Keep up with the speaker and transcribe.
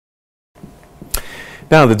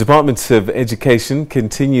Now, the Department of Education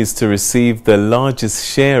continues to receive the largest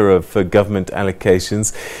share of government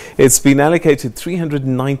allocations. It's been allocated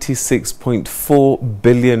 396.4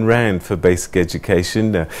 billion rand for basic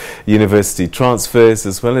education, university transfers,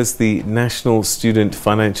 as well as the National Student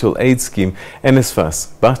Financial Aid Scheme,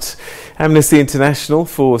 NSFAS. But Amnesty International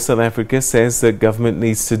for South Africa says that government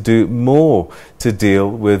needs to do more to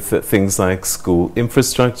deal with things like school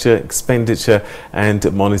infrastructure, expenditure,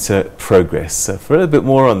 and monitor progress. For a little bit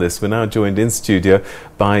more on this, we're now joined in studio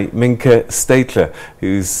by Mienke Steytler,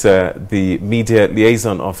 who's the Media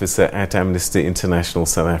Liaison Officer at Amnesty International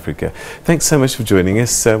South Africa. Thanks so much for joining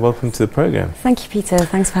us. Welcome to the program. Thank you, Peter.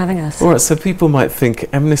 Thanks for having us. All right, so people might think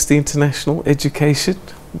Amnesty International, education,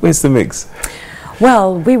 where's the mix?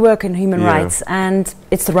 Well, we work in human rights, and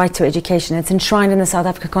it's the right to education. It's enshrined in the South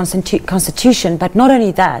Africa Constitution, but not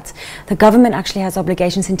only that, the government actually has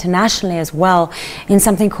obligations internationally as well in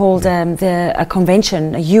something called a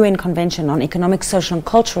convention, a UN convention on economic, social and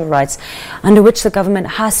cultural rights, under which the government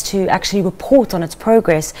has to actually report on its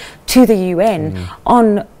progress to the UN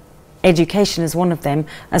on education is one of them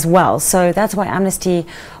as well. So that's why Amnesty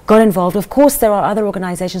got involved. Of course, there are other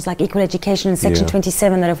organizations like Equal Education and Section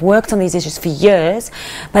 27 that have worked on these issues for years.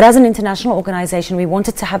 But as an international organization, we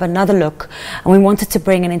wanted to have another look, and we wanted to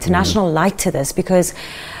bring an international light to this, because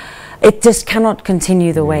it just cannot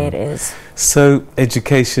continue the way it is. So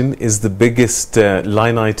education is the biggest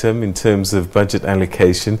line item in terms of budget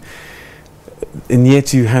allocation, and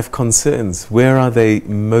yet you have concerns. Where are they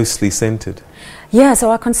mostly centered? Yeah,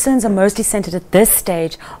 so our concerns are mostly centered at this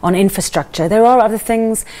stage on infrastructure. There are other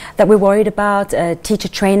things that we're worried about, teacher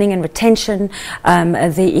training and retention,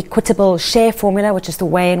 the equitable share formula, which is the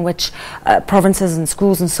way in which provinces and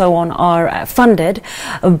schools and so on are funded.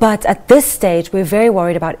 But at this stage, we're very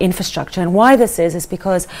worried about infrastructure. And why this is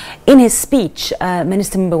because in his speech,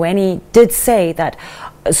 Minister Mboweni did say that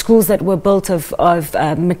schools that were built of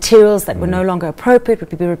materials that were no longer appropriate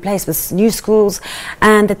would be replaced with new schools,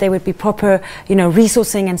 and that there would be proper,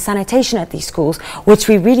 resourcing and sanitation at these schools, which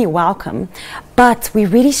we really welcome. But we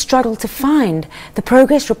really struggle to find the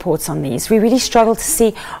progress reports on these. We really struggle to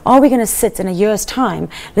see, are we going to sit in a year's time,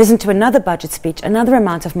 listen to another budget speech, another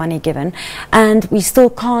amount of money given, and we still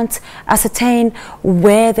can't ascertain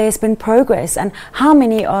where there's been progress, and how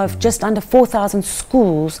many of just under 4,000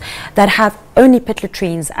 schools that have only pit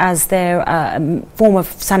latrines as their form of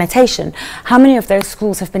sanitation, how many of those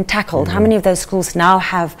schools have been tackled? How many of those schools now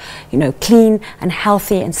have, clean and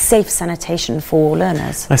healthy and safe sanitation for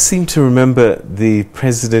learners? I seem to remember the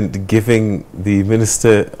President giving the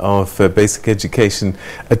Minister of Basic Education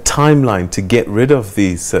a timeline to get rid of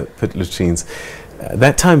these pit latrines.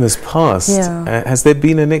 That time has passed. Has there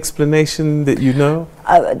been an explanation that you know?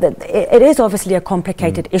 It is obviously a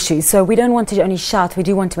complicated issue, so we don't want to only shout, we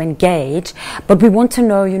do want to engage, but we want to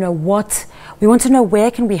know, we want to know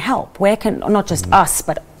where can we help, where can, not just us,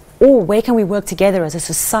 but where can we work together as a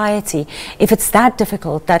society if it's that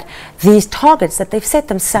difficult that these targets that they've set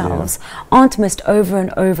themselves aren't missed over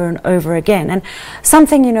and over and over again. And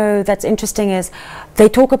something, that's interesting is they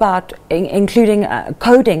talk about including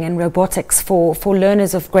coding and robotics for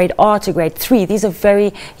learners of grade R to grade 3. These are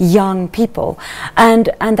very young people,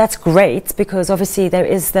 and that's great, because obviously there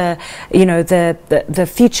is the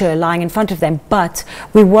future lying in front of them. But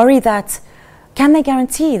we worry that, can they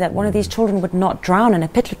guarantee that one of these children would not drown in a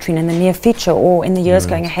pit latrine in the near future or in the years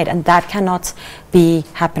going ahead? And that cannot be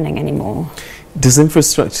happening anymore. Does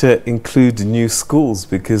infrastructure include new schools?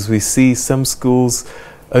 Because we see some schools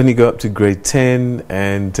only go up to grade 10,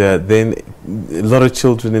 and then a lot of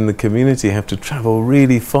children in the community have to travel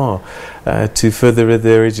really far to further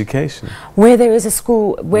their education. Where there is a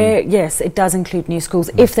school, where yes, it does include new schools,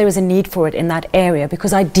 if there is a need for it in that area,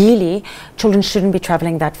 because ideally children shouldn't be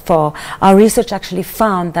traveling that far. Our research actually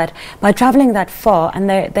found that by traveling that far, and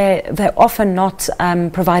they're often not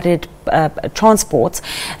provided transport,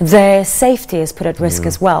 their safety is put at risk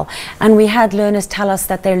as well. And we had learners tell us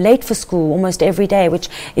that they're late for school almost every day, which,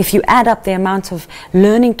 if you add up the amount of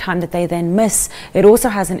learning time that they then miss, it also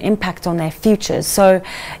has an impact on their futures. So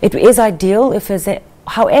it is ideal if there's a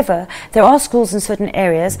However, there are schools in certain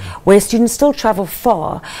areas where students still travel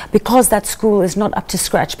far because that school is not up to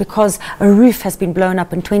scratch, because a roof has been blown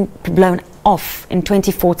off in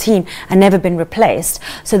 2014 and never been replaced.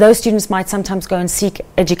 So those students might sometimes go and seek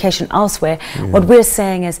education elsewhere. What we're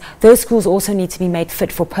saying is those schools also need to be made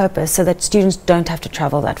fit for purpose so that students don't have to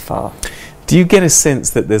travel that far. Do you get a sense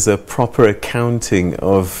that there's a proper accounting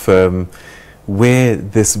of where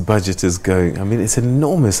this budget is going? I mean, it's an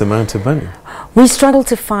enormous amount of money. We struggle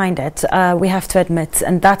to find it, we have to admit,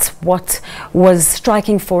 and that's what was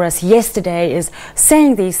striking for us yesterday, is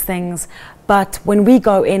saying these things, but when we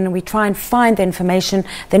go in and we try and find the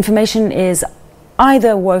information is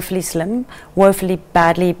either woefully slim, woefully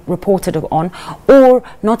badly reported on, or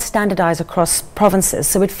not standardized across provinces.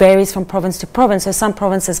 So it varies from province to province. So some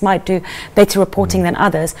provinces might do better reporting than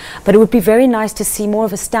others, but it would be very nice to see more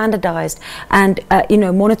of a standardized and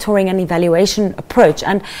monitoring and evaluation approach.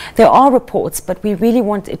 And there are reports, but we really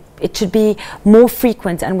want it should be more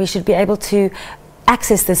frequent, and we should be able to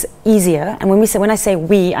access this easier. And when I say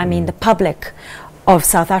we, I mean the public of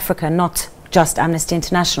South Africa, not just Amnesty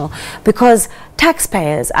International, because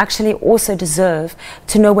taxpayers actually also deserve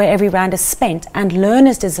to know where every rand is spent, and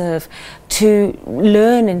learners deserve to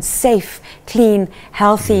learn in safe, clean,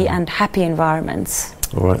 healthy and happy environments.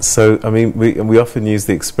 All right, so I mean, we often use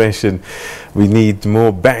the expression, we need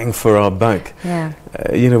more bang for our buck. Yeah.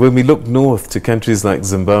 When we look north to countries like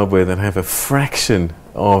Zimbabwe that have a fraction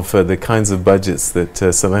of the kinds of budgets that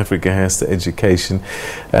South Africa has to education,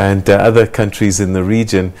 and other countries in the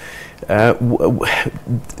region,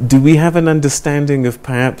 do we have an understanding of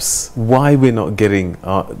perhaps why we're not getting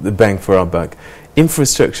the bang for our buck?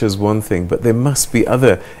 Infrastructure is one thing, but there must be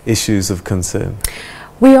other issues of concern.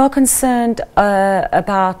 We are concerned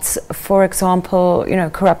about, for example,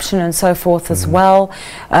 corruption and so forth as well,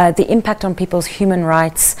 the impact on people's human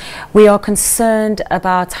rights. We are concerned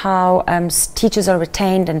about how teachers are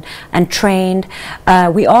retained and trained.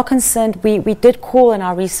 We are concerned, we did call in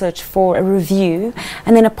our research for a review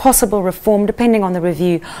and then a possible reform, depending on the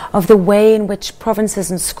review, of the way in which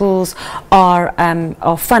provinces and schools are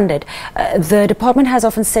funded. The department has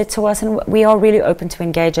often said to us, and we are really open to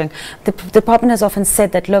engaging, the department has often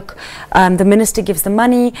said that, look, the minister gives the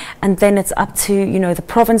money, and then it's up to the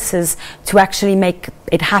provinces to actually make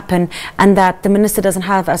it happen, and that the minister doesn't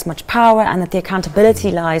have as much power, and that the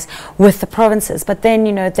accountability lies with the provinces. But then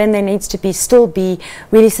then there needs to still be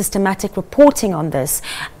really systematic reporting on this,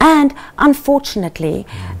 and unfortunately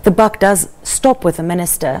the buck does stop with the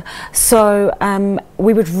minister. So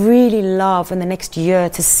we would really love in the next year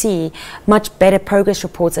to see much better progress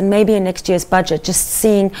reports, and maybe in next year's budget just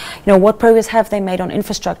seeing what progress have they made on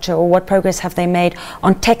infrastructure, or what progress have they made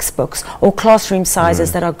on textbooks or classroom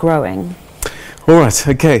sizes that are growing. All right,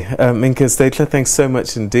 okay. Mienke Steytler, thanks so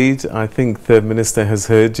much indeed. I think the Minister has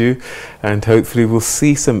heard you, and hopefully we'll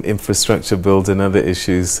see some infrastructure build and other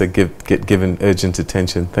issues get given urgent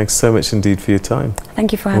attention. Thanks so much indeed for your time.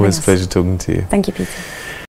 Thank you for having us. Always a pleasure talking to you. Thank you, Peter.